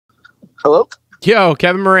Hello? Yo,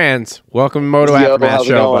 Kevin Moranz. Welcome to Moto Aftermath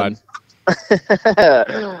Show, bud.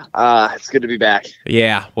 It's good to be back.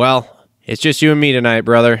 Yeah, well, it's just you and me tonight,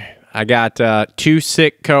 brother. I got two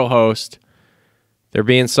sick co-hosts. They're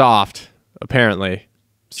being soft, apparently.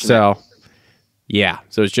 So, yeah,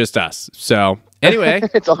 so it's just us. So, anyway.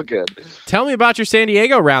 It's all good. Tell me about your San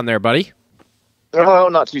Diego round there, buddy. Oh,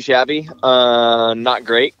 not too shabby. Not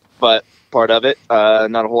great, but part of it.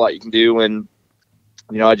 Not a whole lot you can do when,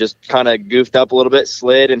 I just kind of goofed up a little bit,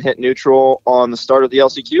 slid and hit neutral on the start of the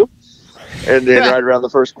LCQ. And then right around the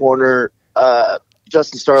first corner,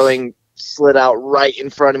 Justin Starling slid out right in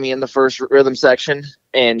front of me in the first rhythm section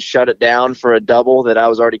and shut it down for a double that I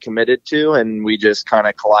was already committed to. And we just kind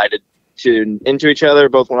of collided into each other,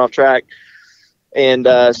 both went off track and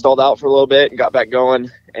stalled out for a little bit and got back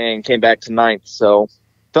going and came back to ninth. So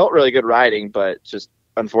felt really good riding, but just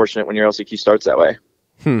unfortunate when your LCQ starts that way.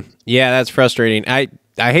 Yeah, that's frustrating.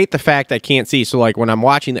 I hate the fact I can't see. So, like, when I'm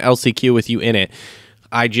watching the LCQ with you in it,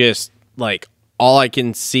 I just, like, all I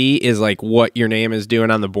can see is, like, what your name is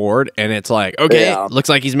doing on the board. And it's like, okay, Yeah. looks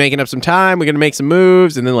like he's making up some time. We're going to make some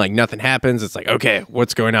moves. And then, like, nothing happens. It's like, okay,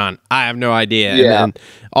 what's going on? I have no idea. Yeah. And then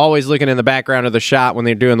always looking in the background of the shot when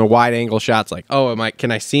they're doing the wide angle shots, like, oh,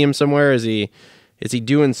 can I see him somewhere? Is he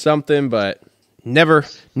doing something? But never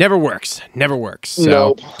works. Never works. So.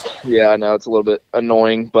 Nope. Yeah, I know it's a little bit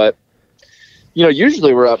annoying, but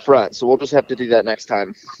usually we're up front, so we'll just have to do that next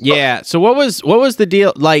time. Yeah. So what was the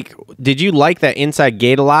deal? Like, did you like that inside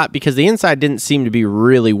gate a lot? Because the inside didn't seem to be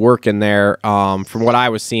really working there, from what I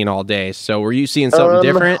was seeing all day. So were you seeing something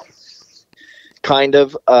different? Kind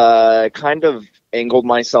of angled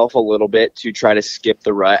myself a little bit to try to skip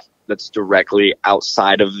the rut that's directly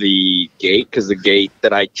outside of the gate, because the gate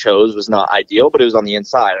that I chose was not ideal, but it was on the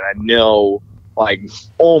inside, and I know, like,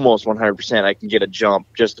 almost 100% I can get a jump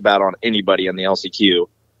just about on anybody on the LCQ.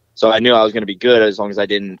 So I knew I was going to be good as long as I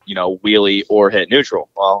didn't, wheelie or hit neutral.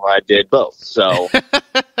 Well, I did both. So,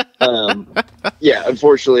 yeah,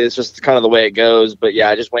 unfortunately, it's just kind of the way it goes. But, yeah,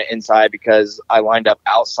 I just went inside because I lined up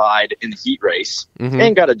outside in the heat race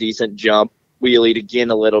and got a decent jump. Wheelied again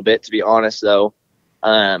a little bit, to be honest, though.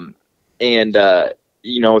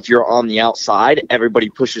 If you're on the outside, everybody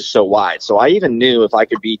pushes so wide. So I even knew if I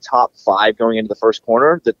could be top 5 going into the first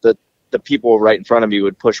corner, that the people right in front of me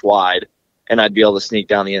would push wide and I'd be able to sneak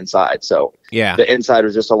down the inside. So yeah, the inside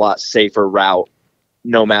was just a lot safer route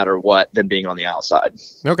no matter what than being on the outside.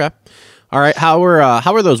 Okay. All right. How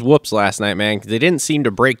were those whoops last night, man? 'Cause they didn't seem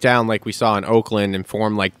to break down like we saw in Oakland and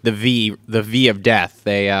form like the V of death.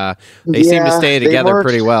 They seem to stay together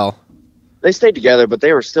pretty well. They stayed together, but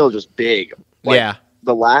they were still just big. Like, yeah.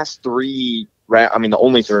 The last 3 rounds, I mean, the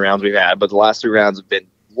only 3 rounds we've had, but the last 3 rounds have been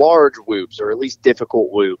large whoops, or at least difficult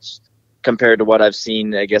whoops, compared to what I've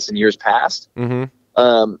seen, I guess, in years past. Again,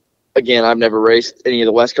 I've never raced any of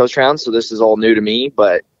the West Coast rounds, so this is all new to me.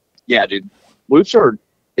 But, yeah, dude, whoops are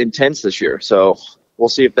intense this year. So we'll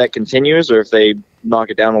see if that continues or if they knock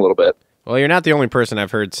it down a little bit. Well, you're not the only person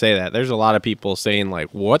I've heard say that. There's a lot of people saying,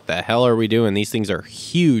 like, what the hell are we doing? These things are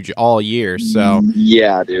huge all year. So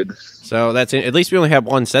yeah, dude. So that's it. At least we only have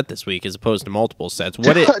 1 set this week as opposed to multiple sets.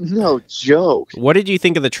 No joke. What did you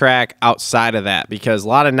think of the track outside of that? Because a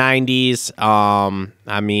lot of 90s.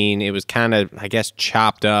 I mean, it was kind of, I guess,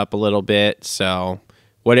 chopped up a little bit. So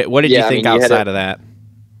what did you think outside of that?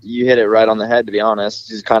 You hit it right on the head, to be honest.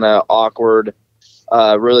 Just kind of awkward,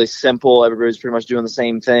 really simple. Everybody's pretty much doing the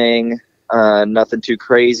same thing. Nothing too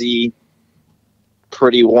crazy.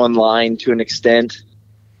 Pretty one line to an extent.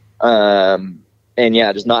 And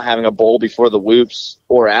yeah, just not having a bowl before the whoops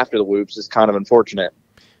or after the whoops is kind of unfortunate.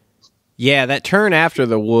 Yeah, that turn after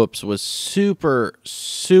the whoops was super,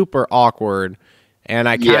 super awkward. And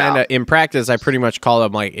I kind of, in practice, I pretty much call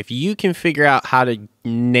them, like, if you can figure out how to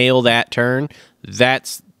nail that turn,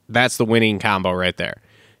 that's the winning combo right there.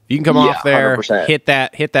 You can come off there, 100%.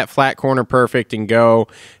 hit that flat corner perfect and go,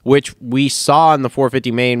 which we saw in the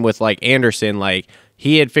 450 main with, like, Anderson. Like,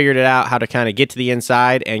 he had figured it out how to kind of get to the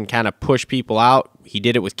inside and kind of push people out. He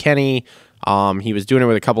did it with Kenny. He was doing it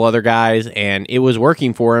with a couple other guys, and it was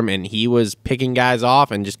working for him, and he was picking guys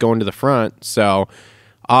off and just going to the front. So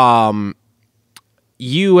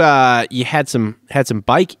you had some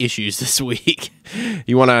bike issues this week.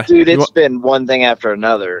 You want to... Dude, it's been one thing after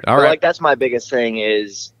another. All right. Like, that's my biggest thing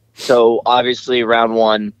is... So, obviously, round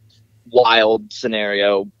 1, wild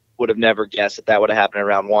scenario. Would have never guessed that would have happened in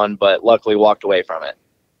round 1, but luckily walked away from it.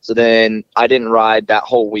 So then I didn't ride that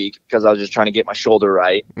whole week because I was just trying to get my shoulder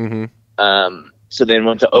right. So then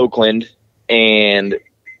went to Oakland and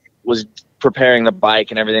was preparing the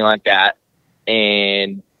bike and everything like that.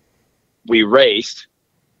 And we raced.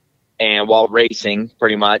 And while racing,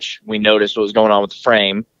 pretty much, we noticed what was going on with the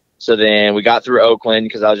frame. So then we got through Oakland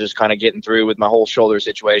because I was just kind of getting through with my whole shoulder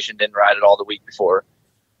situation. Didn't ride it all the week before.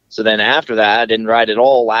 So then after that, I didn't ride it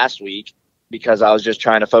all last week because I was just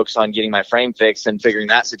trying to focus on getting my frame fixed and figuring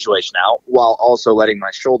that situation out while also letting my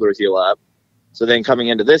shoulder heal up. So then coming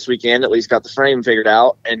into this weekend, at least got the frame figured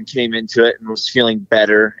out and came into it and was feeling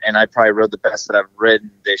better. And I probably rode the best that I've ridden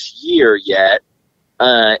this year yet.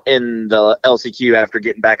 In the LCQ after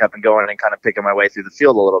getting back up and going and kind of picking my way through the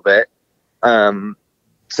field a little bit.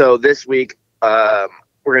 So this week, we're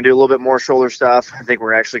going to do a little bit more shoulder stuff. I think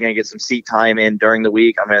we're actually going to get some seat time in during the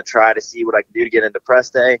week. I'm going to try to see what I can do to get into press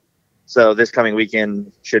day. So this coming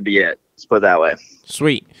weekend should be it. Let's put it that way.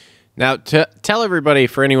 Sweet. Now, tell everybody,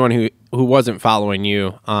 for anyone who wasn't following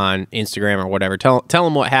you on Instagram or whatever, tell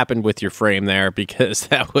them what happened with your frame there, because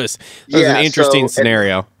that was an interesting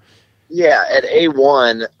scenario. At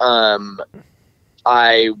A1,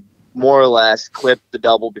 I more or less clipped the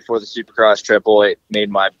double before the Supercross triple. It made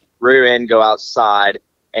my rear end go outside,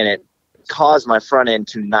 and it caused my front end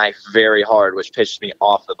to knife very hard, which pitched me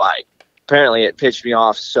off the bike. Apparently, it pitched me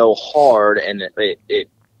off so hard, and it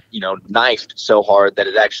knifed so hard that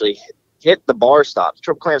it actually hit the bar stop. The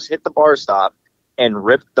triple clamps hit the bar stop and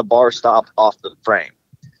ripped the bar stop off the frame.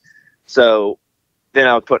 So then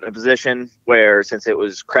I was put in a position where, since it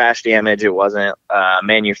was crash damage, it wasn't a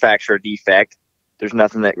manufacturer defect. There's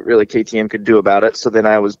nothing that really KTM could do about it. So then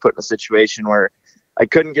I was put in a situation where I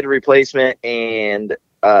couldn't get a replacement, and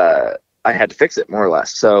I had to fix it, more or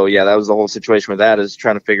less. So yeah, that was the whole situation with that, is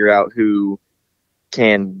trying to figure out who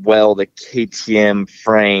can weld a KTM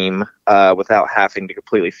frame without having to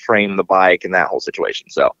completely frame the bike and that whole situation.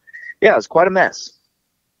 So yeah, it was quite a mess.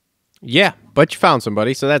 Yeah, but you found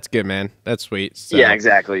somebody, so that's good, man. That's sweet. So. Yeah,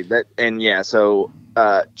 exactly. So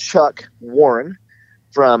Chuck Warren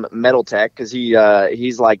from Metal Tech, because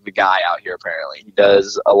he's like the guy out here. Apparently, he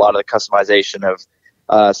does a lot of the customization of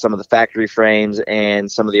some of the factory frames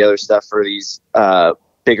and some of the other stuff for these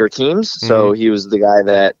bigger teams. Mm-hmm. So he was the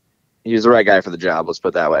right guy for the job. Let's put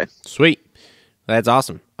it that way. Sweet, that's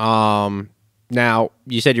awesome. Now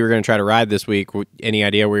you said you were going to try to ride this week. Any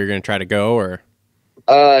idea where you're going to try to go, or?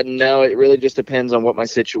 No, it really just depends on what my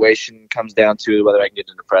situation comes down to, whether I can get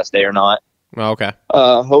into press day or not. Oh, okay.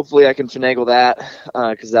 Hopefully I can finagle that,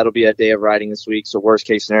 because that'll be a day of riding this week. So worst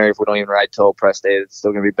case scenario, if we don't even ride till press day, it's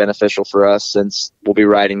still going to be beneficial for us, since we'll be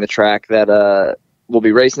riding the track that we'll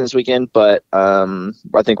be racing this weekend. But I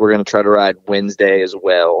think we're going to try to ride Wednesday as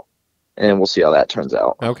well, and we'll see how that turns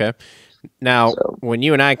out. Okay. Now, when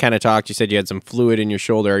you and I kind of talked, you said you had some fluid in your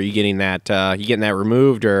shoulder. Are you getting that? You getting that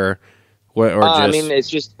removed, or? I mean, it's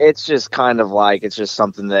just kind of like, it's just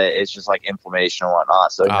something that it's just like inflammation or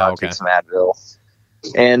whatnot. So take some Advil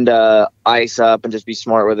and ice up and just be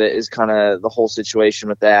smart with it is kind of the whole situation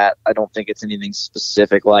with that. I don't think it's anything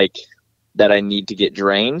specific like that I need to get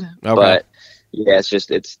drained. Okay. But yeah,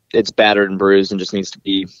 it's battered and bruised and just needs to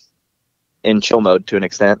be in chill mode to an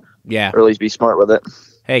extent. Yeah, or at least be smart with it.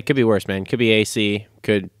 Hey, it could be worse, man. Could be AC.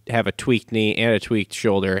 Could have a tweaked knee and a tweaked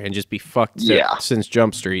shoulder and just be fucked since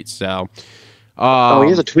Jump Street. So, he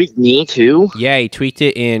has a tweaked knee too? Yeah, he tweaked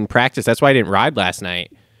it in practice. That's why I didn't ride last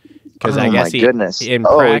night. Because I guess he goodness. In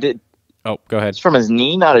he did. Oh, go ahead. It's from his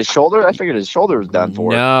knee, not his shoulder? I figured his shoulder was done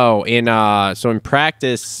for. No, so in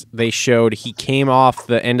practice they showed he came off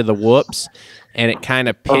the end of the whoops and it kind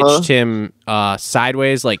of pitched him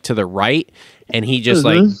sideways, like to the right. And he just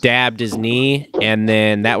like dabbed his knee, and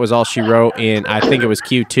then that was all she wrote in, I think it was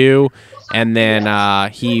Q2. And then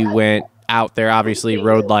he went out there, obviously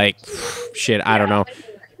rode like, shit, I don't know,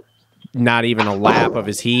 not even a lap of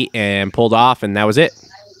his heat, and pulled off, and that was it.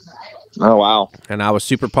 Oh, wow. And I was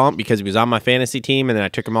super pumped because he was on my fantasy team, and then I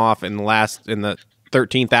took him off in the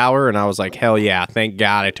 13th hour, and I was like, hell yeah, thank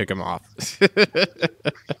God I took him off.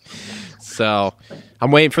 So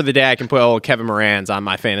I'm waiting for the day I can put old Kevin Moranz on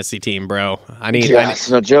my fantasy team, bro. It's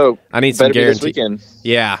no joke. I need some guarantee. This weekend.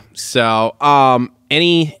 Yeah. So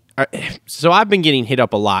so I've been getting hit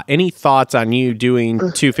up a lot. Any thoughts on you doing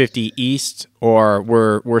 250 East, or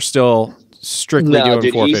we're still strictly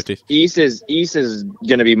doing 450? East is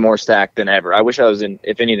going to be more stacked than ever. I wish I was in.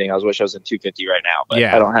 If anything, I wish I was in 250 right now. But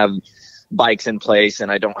I don't have bikes in place, and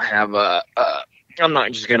I don't have I'm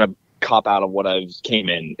not just going to cop out of what I came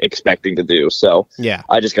in expecting to do. So yeah,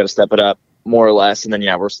 I just got to step it up more or less, and then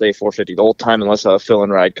we'll stay 450 the whole time unless a fill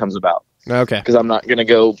and ride comes about. Okay, because I'm not gonna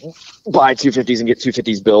go buy 250s and get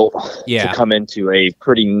 250s built to come into a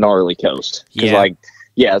pretty gnarly coast. Because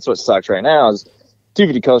that's what sucks right now is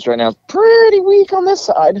 250 coast right now is pretty weak on this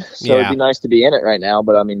side. So it'd be nice to be in it right now,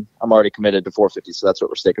 but I mean I'm already committed to 450, so that's what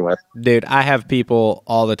we're sticking with. Dude, I have people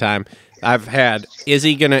all the time. I've had, is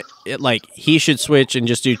he going to, like, he should switch and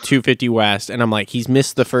just do 250 West. And I'm like, he's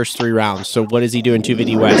missed the first 3 rounds. So what is he doing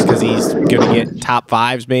 250 West? Because he's going to get top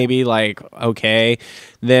 5s maybe. Like, okay.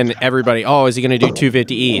 Then everybody, oh, is he going to do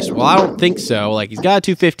 250 East? Well, I don't think so. Like, he's got a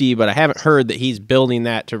 250, but I haven't heard that he's building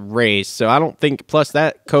that to race. So I don't think, plus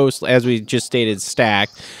that coast, as we just stated, is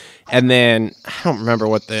stacked. And then I don't remember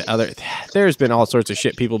what the other. There's been all sorts of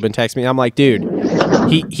shit people have been texting me. I'm like, dude,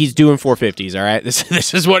 he's doing 450s. All right,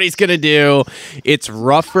 this is what he's gonna do. It's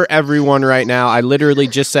rough for everyone right now. I literally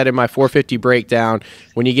just said in my 450 breakdown,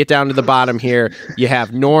 when you get down to the bottom here, you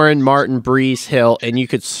have Noren, Martin, Brees, Hill, and you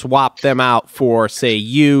could swap them out for say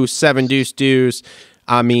you 7 deuce deuce.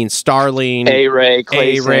 I mean, Starling, A-Ray,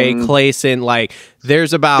 Clayson, like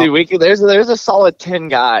there's about there's a solid 10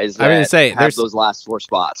 guys that have those last 4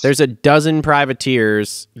 spots. There's a dozen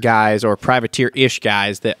privateers guys or privateer-ish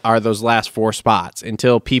guys that are those last 4 spots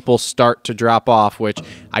until people start to drop off, which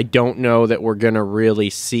I don't know that we're going to really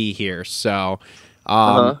see here. So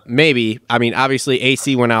maybe, I mean, obviously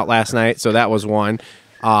AC went out last night, so that was one.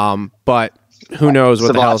 But who knows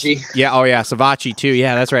what Savachi. the hell? Yeah, oh yeah, Savachi too.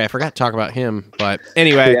 Yeah, that's right. I forgot to talk about him. But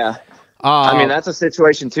anyway, yeah. I mean, that's a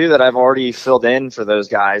situation too that I've already filled in for those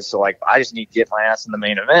guys. So like, I just need to get my ass in the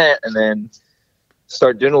main event and then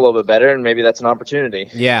start doing a little bit better, and maybe that's an opportunity.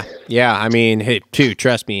 Yeah. I mean, hey, too,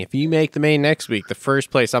 trust me. If you make the main next week, the first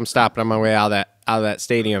place I'm stopping on my way out of that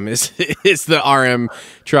stadium is the RM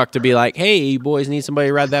truck to be like, hey, you boys need somebody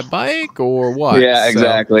to ride that bike or what? Yeah,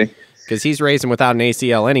 exactly. Because he's racing without an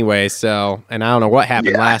ACL anyway, so, and I don't know what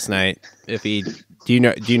happened last night. If he, do you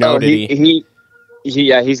know? He's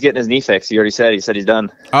getting his knee fixed. He already said. He said he's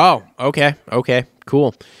done. Oh, okay,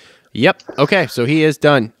 cool. Yep. Okay, so he is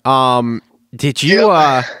done. Did you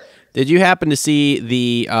happen to see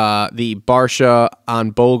the Barsha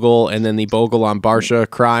on Bogle and then the Bogle on Barsha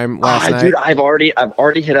crime last night? Dude, I've already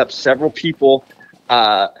hit up several people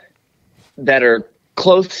that are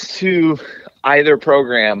close to either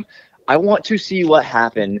program. I want to see what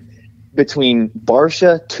happened between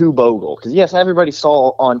Barsha to Bogle. Because, yes, everybody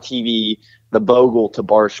saw on TV the Bogle to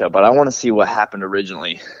Barsha, but I want to see what happened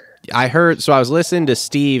originally. I was listening to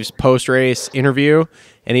Steve's post-race interview,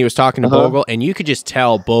 and he was talking to Bogle, and you could just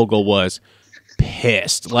tell Bogle was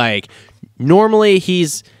pissed. Like, normally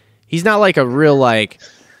he's not like a real, like,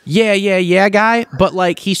 yeah guy, but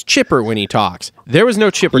like he's chipper when he talks. There was no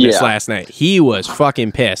chipperness last night. He was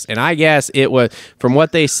fucking pissed. And I guess it was, from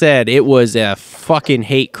what they said, it was a fucking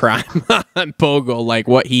hate crime on Bogle, like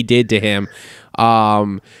what he did to him.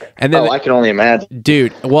 And then I can only imagine.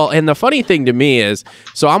 Dude, well, and the funny thing to me is,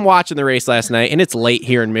 so I'm watching the race last night, and it's late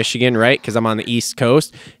here in Michigan, right? Because I'm on the East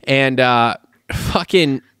Coast. And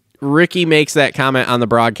fucking Ricky makes that comment on the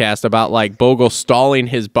broadcast about like Bogle stalling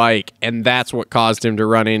his bike, and that's what caused him to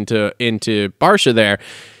run into Barsha there.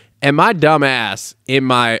 And my dumb ass, in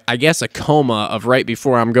my, I guess, a coma of right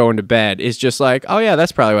before I'm going to bed, is just like, oh yeah,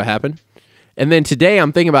 that's probably what happened. And then today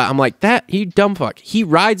I'm thinking about it, I'm like, he dumb fuck. He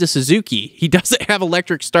rides a Suzuki. He doesn't have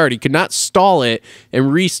electric start. He could not stall it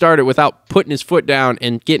and restart it without putting his foot down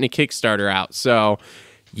and getting a Kickstarter out. So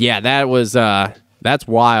yeah, that was that's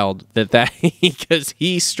wild that because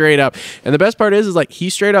he straight up, and the best part is like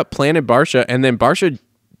he straight up planted Barsha, and then Barsha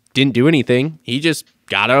didn't do anything. He just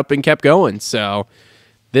got up and kept going. So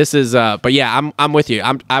this is but yeah, I'm with you.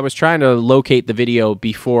 I was trying to locate the video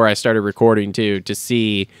before I started recording too, to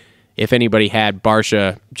see if anybody had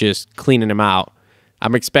Barsha just cleaning him out.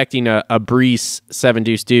 I'm expecting a Brees 7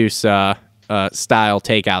 deuce deuce style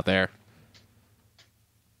take out there.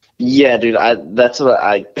 Yeah, dude, that's what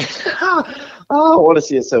I want to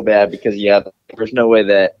see it so bad, because there's no way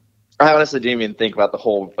that I honestly didn't even think about the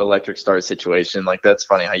whole electric start situation. Like, that's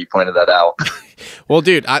funny how you pointed that out. Well,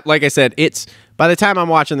 dude, like I said, it's by the time I'm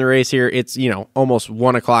watching the race here, it's, almost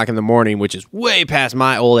 1 o'clock in the morning, which is way past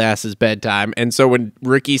my old ass's bedtime. And so when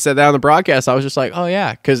Ricky said that on the broadcast, I was just like, oh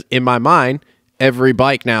yeah, because in my mind, every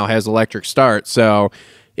bike now has electric start. So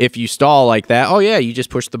if you stall like that, oh yeah, you just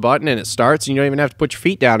push the button and it starts, and you don't even have to put your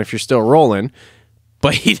feet down if you're still rolling.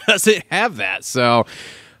 But he doesn't have that. So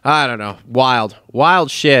I don't know. Wild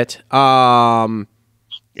shit.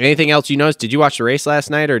 Anything else you noticed? Did you watch the race last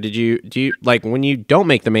night, or do you like, when you don't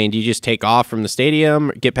make the main, do you just take off from the stadium,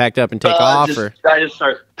 get packed up and take off? I just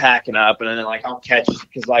start packing up, and then like I'll catch,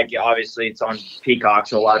 because like obviously it's on Peacock,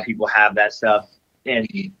 so a lot of people have that stuff, and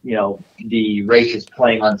the race is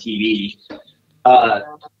playing on TV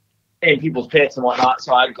in people's pits and whatnot.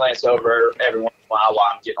 So I glance over every once in a while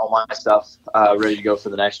I'm getting all my stuff ready to go for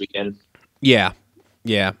the next weekend. Yeah.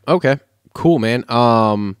 Okay. Cool, man.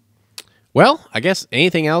 Well, I guess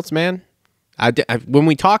anything else, man? When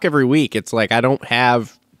we talk every week, it's like I don't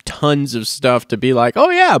have tons of stuff to be like,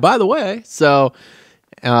 oh yeah, by the way. So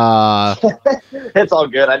it's all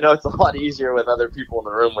good. I know it's a lot easier with other people in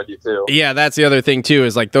the room with you too. Yeah, that's the other thing too,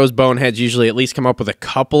 is like those boneheads usually at least come up with a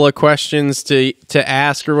couple of questions to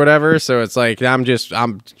ask or whatever. So it's like I'm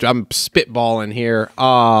spitballing here.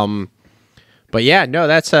 But yeah, no,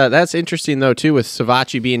 that's interesting though too, with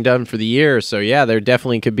Savachi being done for the year. So yeah, there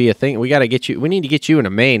definitely could be a thing. We need to get you in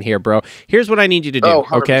a main here, bro. Here's what I need you to do. Oh,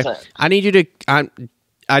 100%. Okay,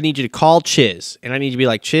 I need you to call Chiz, and I need you to be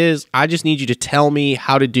like, Chiz, I just need you to tell me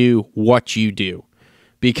how to do what you do,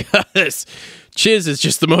 because Chiz is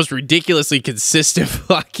just the most ridiculously consistent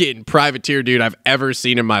fucking privateer dude I've ever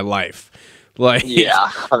seen in my life. Like, yeah,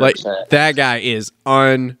 100%. like that guy is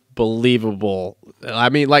unbelievable. I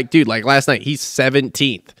mean, like, dude, like last night, he's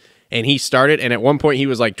 17th, and he started, and at one point he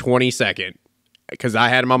was like 22nd, because I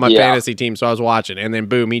had him on my fantasy team, so I was watching, and then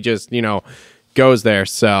boom, he just, goes there.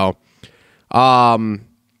 So,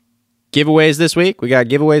 giveaways this week. We got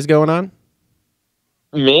giveaways going on.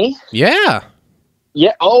 Me? Yeah.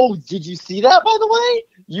 Yeah. Oh, did you see that, by the way?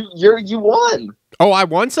 You won. Oh, I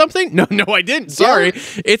won something? No, I didn't. Sorry.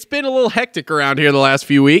 Yeah. It's been a little hectic around here the last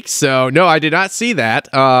few weeks, so no, I did not see that.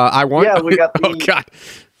 I won. Yeah, we got the, oh, God.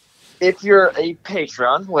 If you're a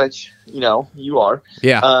patron, which, you are.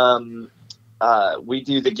 Yeah. We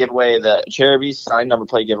do the giveaway, the Cherubies signed number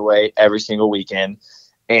plate giveaway every single weekend,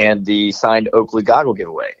 and the signed Oakley goggle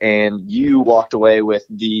giveaway. And you walked away with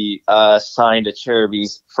the signed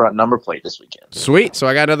Cherubies front number plate this weekend. Sweet. So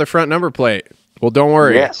I got another front number plate. Well, don't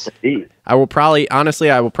worry. Yes, indeed. I will probably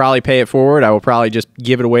pay it forward. I will probably just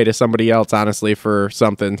give it away to somebody else, honestly, for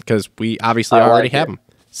something, because we obviously already have them.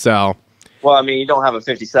 So. Well, I mean, you don't have a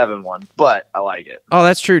 57 one, but I like it. Oh,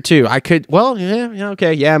 that's true, too. I could, well, yeah,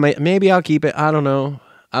 okay. Yeah, maybe I'll keep it. I don't know,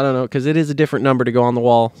 because it is a different number to go on the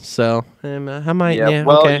wall. So I might. Yeah.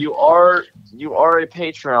 Well, okay. you are a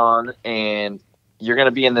patron, and you're going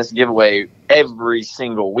to be in this giveaway every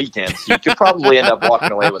single weekend, so you could probably end up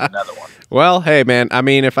walking away with another one. Well, hey, man, I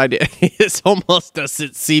mean, if I did, this almost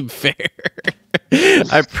doesn't seem fair.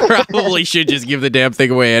 I probably should just give the damn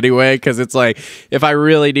thing away anyway, because it's like, if I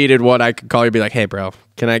really needed one, I could call you and be like, hey, bro,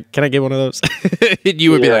 can I get one of those? And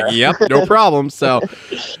you would be like, yep, no problem. So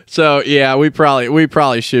yeah, we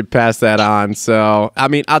probably should pass that on. So, I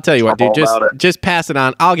mean, I'll tell you what, dude, just pass it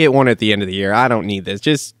on. I'll get one at the end of the year. I don't need this.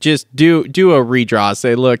 Just do a redraw.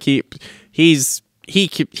 Say, look, he's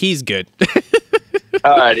good.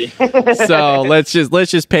 Alrighty. So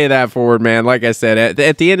let's just pay that forward, man. Like I said,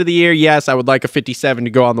 at the end of the year, yes, I would like a 57 to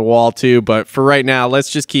go on the wall too. But for right now, let's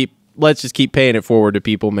just keep paying it forward to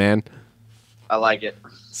people, man. I like it.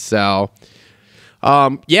 So,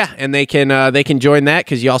 yeah, and they can join that,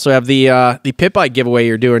 because you also have the pit bike giveaway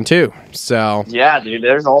you're doing too. So yeah, dude,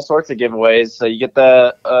 there's all sorts of giveaways. So you get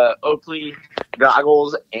the Oakley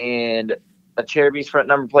goggles and a Cherubies front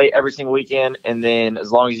number plate every single weekend, and then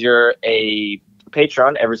as long as you're a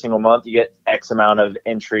patron every single month, you get X amount of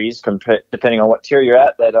entries depending on what tier you're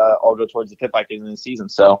at, that all go towards the pit bike in the season.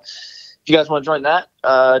 So if you guys want to join that,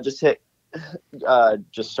 just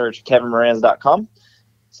search kevinmoranz.com.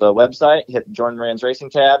 So website, hit Join Moranz Racing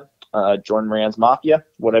tab, Join Moranz Mafia,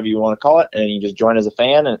 whatever you want to call it, and you just join as a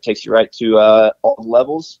fan, and it takes you right to all the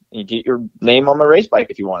levels, and you get your name on the race bike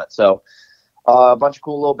if you want it. So a bunch of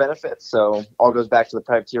cool little benefits. So all goes back to the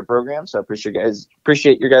privateer program. So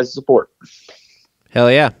appreciate your guys' support. Hell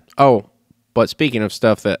yeah. Oh, but speaking of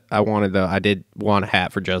stuff that I wanted, though, I did want a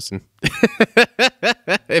hat for Justin.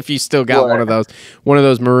 If you still got one of those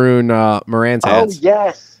maroon Moranz hats. Oh,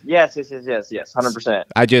 yes,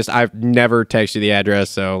 100%. I've never texted you the address,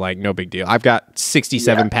 so like no big deal. I've got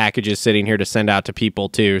 67 packages sitting here to send out to people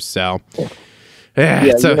too. So yeah,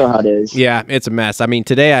 you know how it is. Yeah, it's a mess. I mean,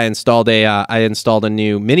 today I installed a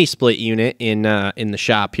new mini split unit in the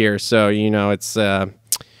shop here. So it's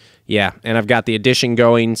yeah, and I've got the addition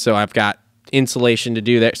going, so I've got insulation to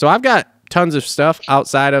do that. So I've got tons of stuff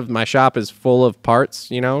outside of my shop is full of parts,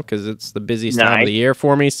 because it's the busiest time of the year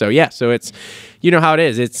for me. So yeah, so it's, how it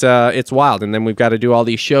is. It's wild. And then we've got to do all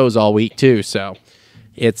these shows all week too. So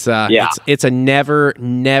it's a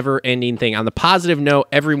never ending thing. On the positive note,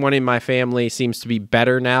 everyone in my family seems to be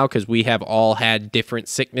better now, because we have all had different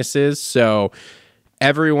sicknesses. So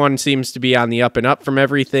everyone seems to be on the up and up from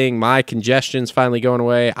everything. My congestion's finally going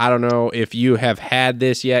away. I don't know if you have had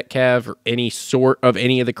this yet, Kev, or any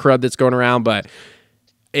of the crud that's going around, but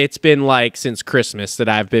it's been like since Christmas that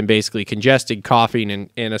I've been basically congested, coughing,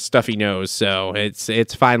 and a stuffy nose. So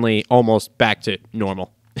it's finally almost back to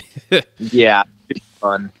normal. Yeah, it's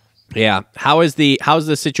fun. Yeah. How's the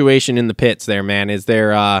situation in the pits there, man? Is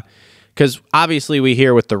there because obviously we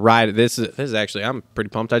hear with the ride. This is actually, I'm pretty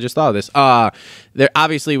pumped. I just thought of this.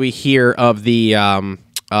 Obviously we hear of the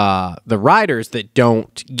riders that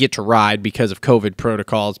don't get to ride because of COVID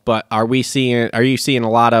protocols. But are you seeing a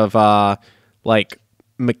lot of like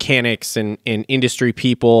mechanics and industry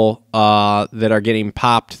people that are getting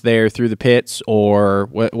popped there through the pits, or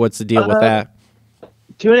what's the deal with that?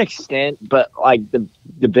 To an extent, but like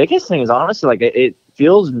the biggest thing is honestly like it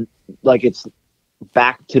feels like it's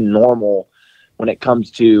back to normal when it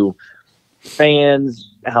comes to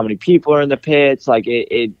fans, how many people are in the pits. Like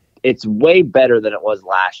it's way better than it was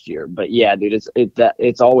last year. But yeah, dude,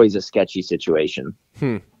 it's always a sketchy situation.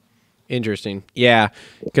 Interesting. Yeah,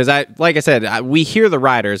 because like I said, we hear the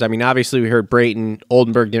riders. I mean, obviously we heard Brayton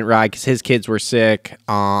Oldenburg didn't ride because his kids were sick.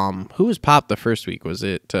 Who was popped the first week? Was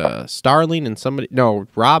it Starling and somebody? No,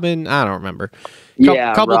 Robin. I don't remember.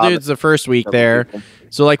 Couple Robin. Dudes the first week there.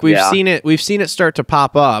 So like we've seen it start to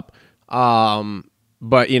pop up.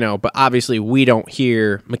 But obviously we don't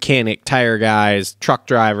hear mechanic, tire guys, truck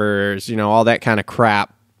drivers, all that kind of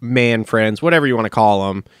crap, man friends, whatever you want to call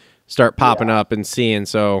them, start popping up and seeing.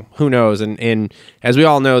 So who knows? And as we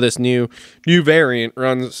all know, this new variant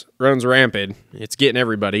runs rampant. It's getting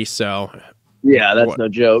everybody. So yeah, that's no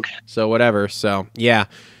joke. So whatever. So yeah,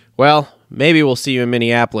 well, maybe we'll see you in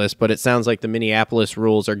Minneapolis, but it sounds like the Minneapolis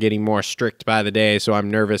rules are getting more strict by the day. So I'm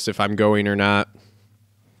nervous if I'm going or not.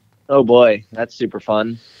 Oh boy, that's super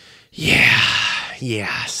fun.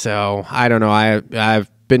 Yeah. So I don't know. I've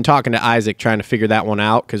been talking to Isaac trying to figure that one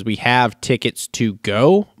out because we have tickets to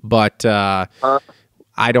go, but I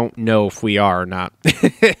don't know if we are or not.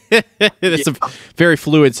 It's a very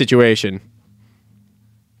fluid situation.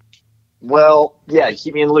 Well, yeah,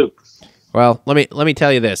 keep me in the loop. Well, let me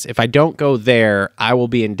tell you this: if I don't go there, I will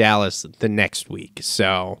be in Dallas the next week.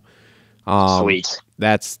 So, sweet.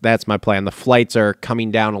 That's my plan. The flights are coming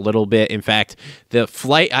down a little bit. In fact, the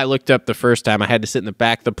flight I looked up the first time, I had to sit in the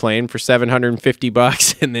back of the plane for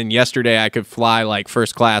 $750, and then yesterday I could fly like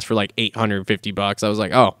first class for like $850. I was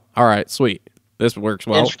like, oh, all right, sweet, this works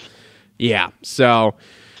well. Yeah. So,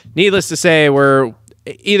 needless to say,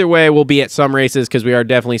 either way we'll be at some races because we are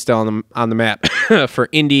definitely still on the map for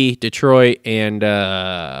Indy, Detroit,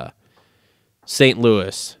 and St.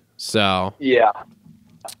 Louis. So yeah.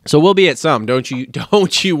 So we'll be at some. Don't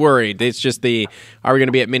you worry. It's just are we going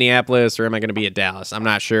to be at Minneapolis or am I going to be at Dallas? I'm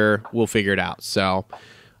not sure. We'll figure it out. So,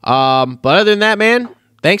 but other than that, man,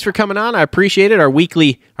 thanks for coming on. I appreciate it. Our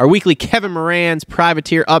weekly Kevin Moranz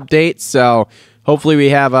privateer update. So hopefully we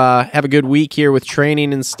have a good week here with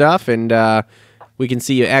training and stuff, and we can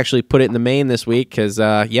see you actually put it in the main this week because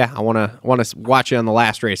I want to watch you on the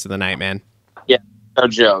last race of the night, man. Yeah, no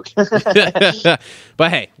joke. But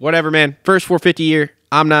hey, whatever, man. First 450 year.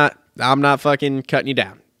 I'm not fucking cutting you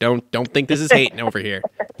down. Don't think this is hating over here.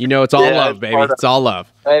 It's all love, baby. It's all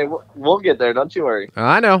love. Hey, we'll get there. Don't you worry.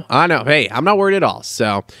 I know. Hey, I'm not worried at all.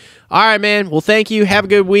 So, all right, man. Well, thank you. Have a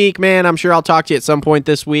good week, man. I'm sure I'll talk to you at some point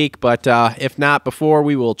this week. But if not before,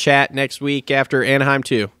 we will chat next week after Anaheim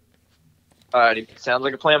 2. All righty. Sounds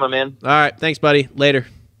like a plan, my man. All right. Thanks, buddy. Later.